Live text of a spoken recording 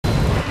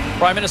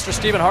Prime Minister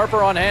Stephen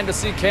Harper on hand to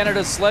see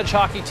Canada's sledge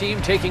hockey team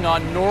taking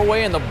on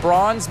Norway in the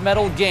bronze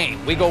medal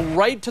game. We go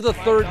right to the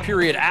third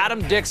period.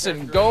 Adam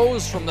Dixon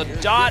goes from the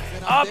dot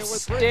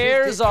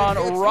upstairs on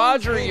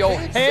Roger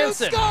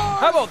Johansson.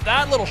 How about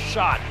that little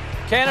shot?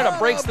 Canada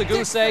breaks the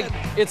goose egg.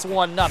 It's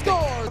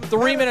 1-0.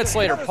 3 minutes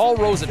later, Paul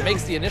Rosen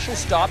makes the initial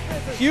stop.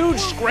 Huge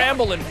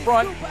scramble in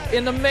front.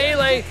 In the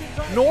melee,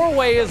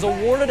 Norway is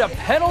awarded a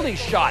penalty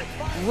shot.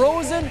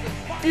 Rosen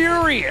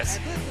furious.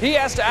 He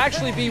has to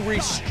actually be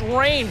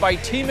restrained by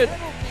teammate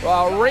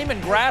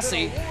Raymond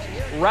Grassi.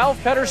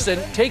 Ralph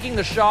Pettersson taking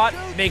the shot,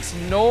 makes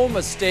no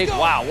mistake.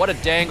 Wow, what a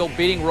dangle,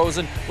 beating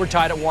Rosen. We're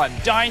tied at 1.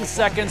 9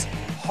 seconds,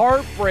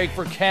 heartbreak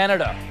for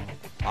Canada.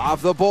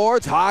 Off the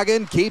boards,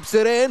 Hagen keeps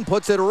it in,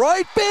 puts it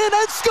right in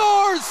and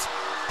scores!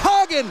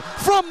 Hagen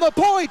from the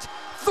point,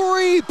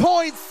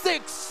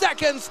 3.6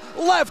 seconds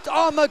left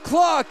on the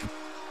clock.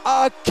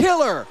 A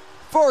killer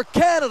for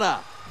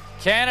Canada.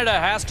 Canada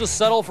has to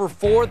settle for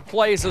 4th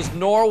place as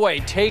Norway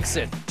takes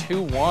it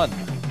 2-1.